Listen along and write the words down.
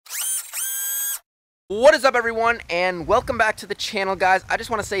What is up, everyone, and welcome back to the channel, guys. I just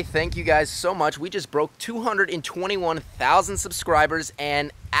want to say thank you guys so much. We just broke 221,000 subscribers,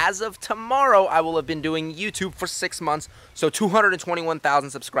 and as of tomorrow, I will have been doing YouTube for 6 months. So 221,000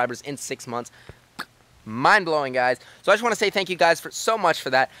 subscribers in 6 months. Mind-blowing, guys. So I just want to say thank you guys so much for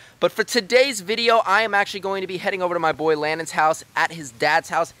that. But for today's video, I am actually going to be heading over to my boy Landon's house. At his dad's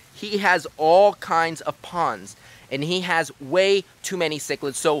house, he has all kinds of ponds, and he has way too many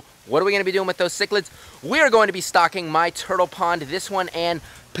cichlids. So what are we going to be doing with those cichlids? We are going to be stocking my turtle pond, this one, and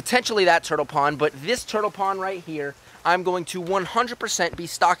potentially that turtle pond. But this turtle pond right here, I'm going to 100% be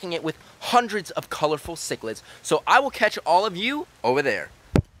stocking it with hundreds of colorful cichlids. So I will catch all of you over there.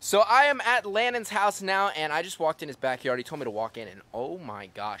 So I am at Landon's house now, and I just walked in his backyard. He told me to walk in, and oh my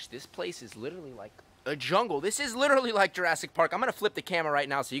gosh, this place is literally like a jungle. This is literally like Jurassic Park. I'm gonna flip the camera right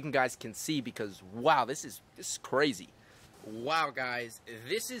now so you guys can see, because wow, this is crazy. Wow, guys,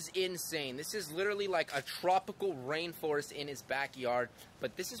 this is insane. This is literally like a tropical rainforest in his backyard.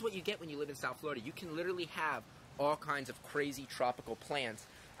 But this is what you get when you live in South Florida. You can literally have all kinds of crazy tropical plants.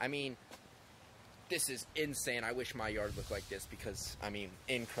 I mean, this is insane. I wish my yard looked like this because, I mean,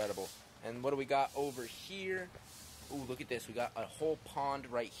 incredible. And what do we got over here? Ooh, look at this. We got a whole pond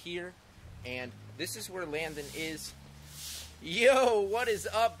right here. And this is where Landon is. Yo, what is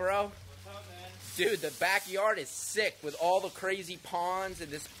up, bro? What's up, man? Dude, the backyard is sick with all the crazy ponds and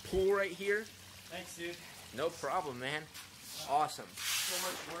this pool right here. Thanks, dude. No problem, man. Awesome. So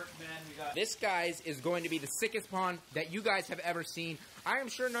much work, man. We got This, guys, is going to be the sickest pond that you guys have ever seen. I am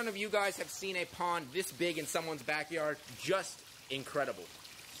sure none of you guys have seen a pond this big in someone's backyard. Just incredible.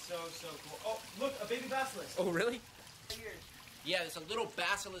 so cool. Oh, look, a baby basilisk. Oh, really? Right here. Yeah, there's a little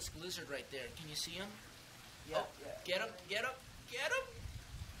basilisk lizard right there. Can you see him? Yeah, Oh, yeah. get him, get him, get him.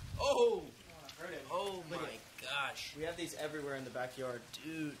 Oh, Heard him. oh my Look at- gosh. We have these everywhere in the backyard.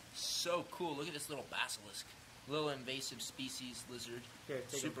 Dude, so cool. Look at this little basilisk. Little invasive species lizard. Here,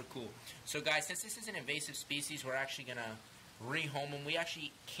 take Super cool. So, guys, since this is an invasive species, we're actually going to rehome him. We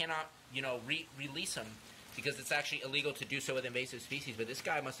actually cannot, release him because it's actually illegal to do so with invasive species. But this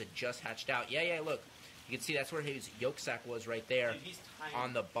guy must have just hatched out. Yeah, look. You can see that's where his yolk sac was right there. Dude, he's tiny.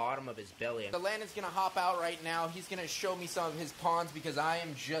 On the bottom of his belly. So Landon's going to hop out right now. He's going to show me some of his ponds because I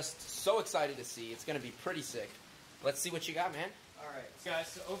am just so excited to see. It's going to be pretty sick. Let's see what you got, man. All right, guys.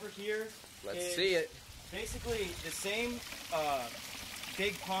 So over here, Let's is see it. Basically the same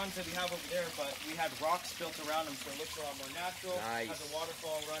big ponds that we have over there, but we had rocks built around them, so it looks a lot more natural. Nice. Has a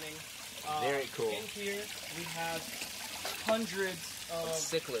waterfall running. Very cool. In here, we have hundreds of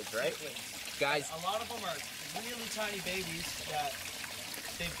Cichlids, right? cichlids. Guys, A lot of them are really tiny babies that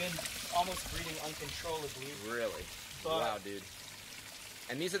they've been almost breeding uncontrollably. really? But- Wow, dude.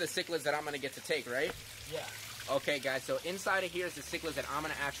 And these are the cichlids that I'm going to get to take, right? Yeah. Okay, guys, so inside of here is the cichlids that I'm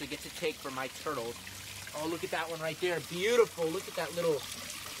going to actually get to take for my turtles. Oh, look at that one right there. Beautiful. Look at that little,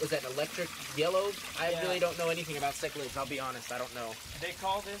 was that an electric yellow? I Yeah. really don't know anything about cichlids. I'll be honest. I don't know. They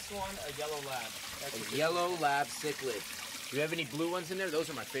call this one a yellow lab. That's what A this yellow lab cichlid. Do you have any blue ones in there? Those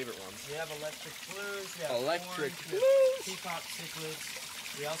are my favorite ones. We have electric blues, we have Electric orange, we have blues. peacock cichlids.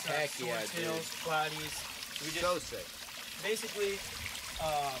 We also Heck have yeah, swordtails, platies. We just So sick. basically,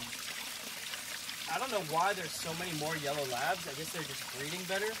 I don't know why there's so many more yellow labs. I guess they're just breeding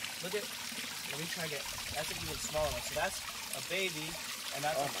better. Let me try to get, that's an even smaller one. So that's a baby, and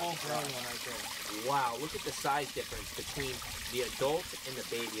that's Oh a my full-grown God. one right there. Wow, look at the size difference between the adult and the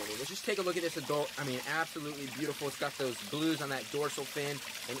baby. I mean, let's just take a look at this adult. I mean, absolutely beautiful. It's got those blues on that dorsal fin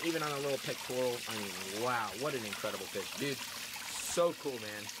and even on the little pectoral. I mean, wow, what an incredible fish. Dude, so cool,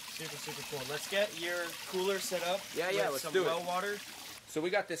 man. Super cool. Let's get your cooler set up. Yeah, with let's some do it. well water. So we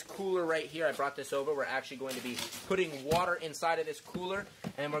got this cooler right here. I brought this over. We're actually going to be putting water inside of this cooler,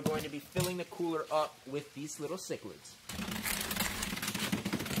 and we're going to be filling the cooler up with these little cichlids.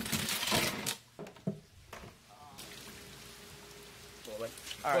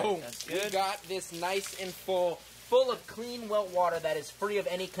 All right, Boom. that's We good. got this nice and full of clean, well water that is free of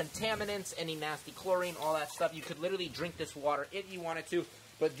any contaminants, any nasty chlorine, all that stuff. You could literally drink this water if you wanted to.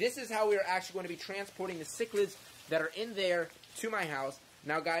 But this is how we are actually going to be transporting the cichlids that are in there to my house.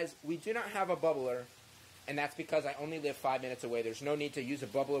 Now, guys, we do not have a bubbler, and that's because I only live 5 minutes away. There's no need to use a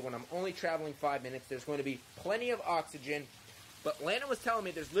bubbler when I'm only traveling 5 minutes. There's going to be plenty of oxygen. But Landon was telling me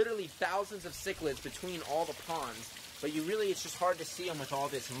there's literally thousands of cichlids between all the ponds. But it's just hard to see them with all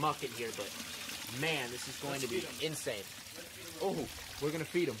this muck in here. But, man, this is going to be insane. Oh, we're going to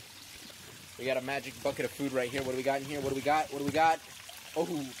feed them. We got a magic bucket of food right here. What do we got in here? What do we got? Oh,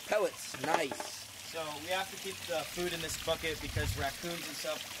 pellets. Nice. So we have to keep the food in this bucket because raccoons and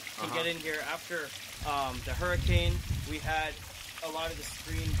stuff can get in here. After the hurricane, we had a lot of the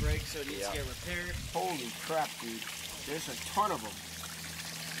screen breaks, so it needs to get repaired. Holy crap, dude. There's a ton of them.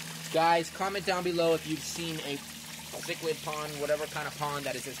 Guys, comment down below if you've seen a cichlid pond, whatever kind of pond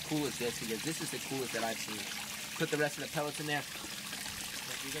that is as cool as this, because this is the coolest that I've seen. Put the rest of the pellets in there.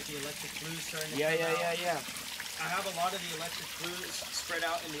 Like you got the electric blue starting to come out. Yeah. I have a lot of the electric blues spread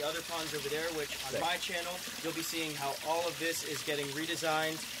out in the other ponds over there, which on my channel, you'll be seeing how all of this is getting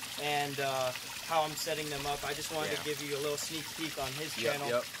redesigned and how I'm setting them up. I just wanted to give you a little sneak peek on his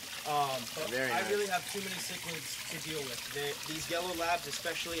channel. But I really have too many cichlids to deal with. These yellow labs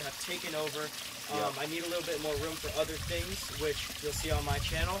especially have taken over. I need a little bit more room for other things, which you'll see on my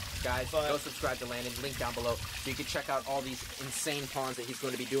channel. Guys, go subscribe to Landon, link down below, so you can check out all these insane ponds that he's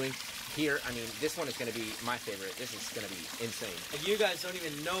going to be doing here. I mean, this one is going to be my favorite. This is going to be insane. And you guys don't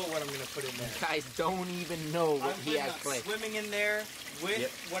even know what I'm going to put in there. You guys don't even know what he has planned. Swimming in there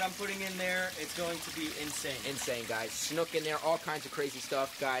with what I'm putting in there, it's going to be insane. Insane, guys. Snook in there, all kinds of crazy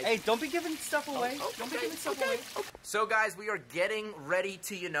stuff, guys. Hey, don't be giving stuff away. Don't be giving stuff away. So, guys, we are getting ready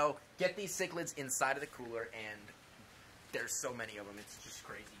to, get these cichlids inside of the cooler, and there's so many of them. It's just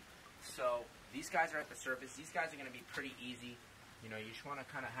crazy. So, these guys are at the surface. These guys are going to be pretty easy. You just want to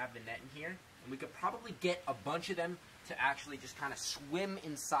kind of have the net in here, and we could probably get a bunch of them to actually just kind of swim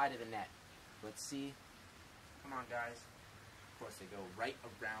inside of the net. Let's see. Come on, guys. Of course, they go right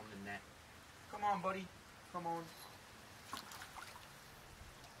around the net. Come on, buddy. Come on.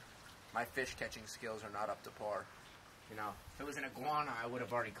 My fish catching skills are not up to par. If it was an iguana, I would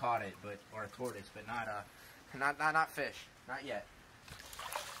have already caught it, or a tortoise, but not fish, not yet.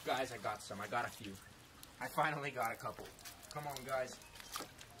 Guys, I got some. I got a few. I finally got a couple. Come on, guys.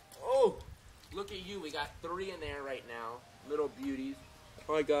 Oh, look at you. We got 3 in there right now. Little beauties.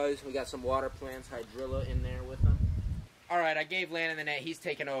 All right, guys. We got some water plants, hydrilla in there with them. All right, I gave Landon the net. He's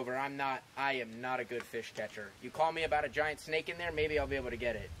taking over. I am not a good fish catcher. You call me about a giant snake in there, maybe I'll be able to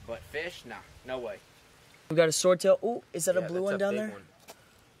get it. But fish, nah, no way. We got a swordtail. Oh, is that a blue one down there? One.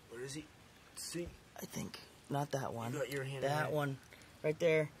 Where is he? Let's see. I think not that one. You got your hand that right. one, right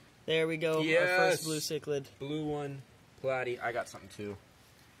there. There we go. Yes. Our first blue cichlid. Blue one, platy. I got something too.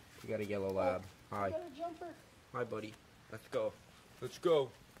 We got a yellow lab. Hi. Got a jumper. Hi, buddy. Let's go. Let's go.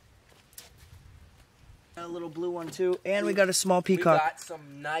 Got a little blue one too, and we got a small peacock. We got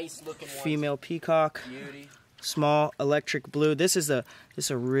some nice looking ones. Female peacock. Beauty. Small electric blue. This is a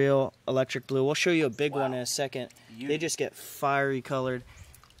real electric blue. We'll show you a big one in a second. They just get fiery colored.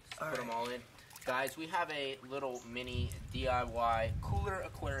 Put them all in. Guys, we have a little mini DIY cooler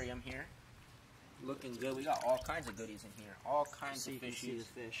aquarium here. Looking good. We got all kinds of goodies in here. All kinds of fishies. See the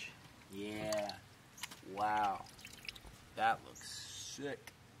fish. Yeah. Wow. That looks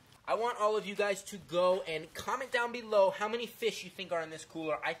sick. I want all of you guys to go and comment down below how many fish you think are in this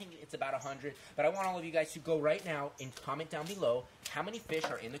cooler. I think it's about 100, but I want all of you guys to go right now and comment down below how many fish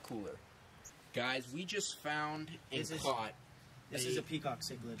are in the cooler. Guys, we just found and caught This is a peacock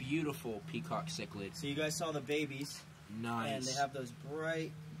cichlid. Beautiful peacock cichlid. So you guys saw the babies. Nice. And they have those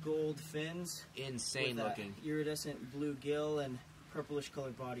bright gold fins. Insane with looking. Iridescent blue gill and purplish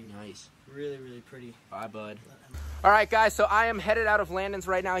colored body. Nice. Really, really pretty. Bye, bud. All right, guys, so I am headed out of Landon's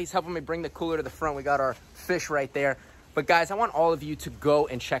right now. He's helping me bring the cooler to the front. We got our fish right there. But, guys, I want all of you to go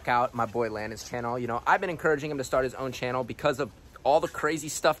and check out my boy Landon's channel. I've been encouraging him to start his own channel because of all the crazy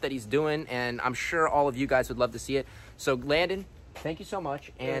stuff that he's doing, and I'm sure all of you guys would love to see it. So, Landon, thank you so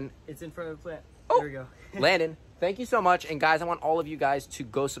much. And it's in front of the plant. Oh, there we go. Landon, thank you so much. And, guys, I want all of you guys to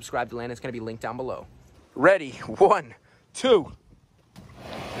go subscribe to Landon. It's going to be linked down below. Ready? 1, 2.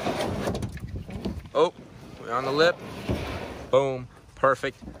 Oh, we're on the lip. Boom.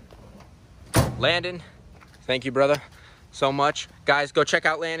 Perfect. Landon, thank you, brother, so much. Guys, go check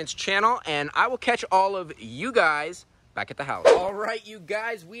out Landon's channel, and I will catch all of you guys back at the house. All right, you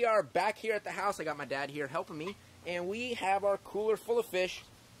guys, we are back here at the house. I got my dad here helping me, and we have our cooler full of fish,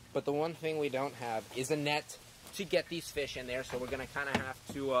 but the one thing we don't have is a net to get these fish in there, so we're going to kind of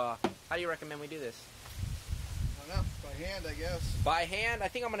have to, how do you recommend we do this? I don't know, by hand, I guess. By hand, I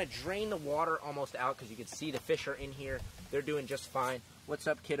think I'm going to drain the water almost out because you can see the fish are in here. They're doing just fine. What's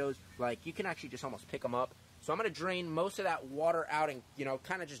up, kiddos? Like, you can actually just almost pick them up. So I'm going to drain most of that water out and,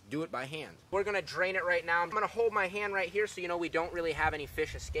 kind of just do it by hand. We're going to drain it right now. I'm going to hold my hand right here so, we don't really have any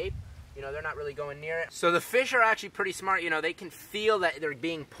fish escape. They're not really going near it. So the fish are actually pretty smart. They can feel that they're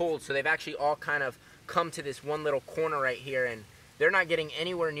being pulled. So they've actually all kind of come to this one little corner right here. And they're not getting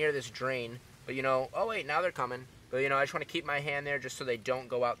anywhere near this drain. But, oh, wait, now they're coming. But, I just want to keep my hand there just so they don't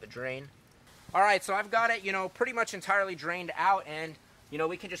go out the drain. All right, so I've got it, pretty much entirely drained out. And,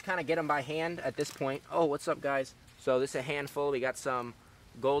 we can just kind of get them by hand at this point. Oh, what's up, guys? So this is a handful. We got some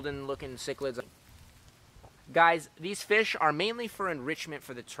golden-looking cichlids. Guys, these fish are mainly for enrichment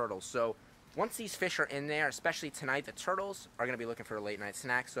for the turtles. So once these fish are in there, especially tonight, the turtles are going to be looking for a late night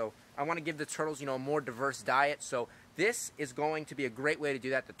snack. So I want to give the turtles, you know, a more diverse diet. So this is going to be a great way to do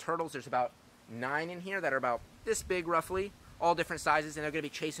that. The turtles, there's about 9 in here that are about this big roughly, all different sizes, and they're going to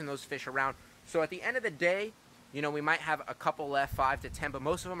be chasing those fish around. So at the end of the day, you know, we might have a couple left, 5 to 10, but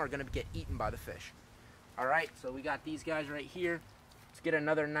most of them are going to get eaten by the fish. All right, so we got these guys right here. Let's get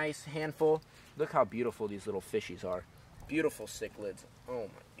another nice handful. Look how beautiful these little fishies are. Beautiful cichlids. Oh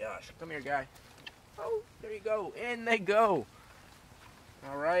my gosh. Come here, guy. Oh, there you go. In they go.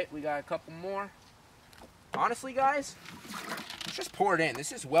 All right, we got a couple more. Honestly, guys, let's just pour it in.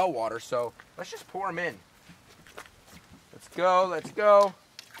 This is well water, so let's just pour them in. Let's go, let's go.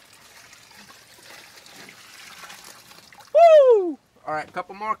 Woo! All right,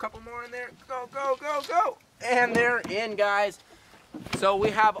 couple more in there. Go, go, go, go. And they're in, guys. So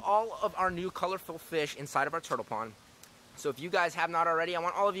we have all of our new colorful fish inside of our turtle pond. So if you guys have not already, I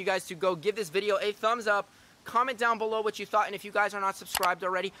want all of you guys to go give this video a thumbs up. Comment down below what you thought, and if you guys are not subscribed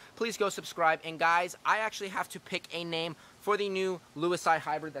already, please go subscribe. And guys, I actually have to pick a name for the new Lewisite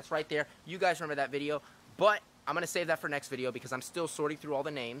hybrid that's right there. You guys remember that video, but I'm going to save that for next video because I'm still sorting through all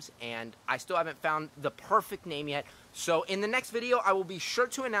the names, and I still haven't found the perfect name yet. So in the next video, I will be sure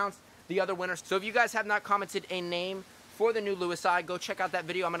to announce the other winners. So if you guys have not commented a name for the new Lewisite, go check out that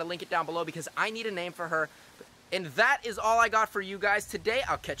video. I'm going to link it down below because I need a name for her. And that is all I got for you guys today.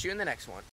 I'll catch you in the next one.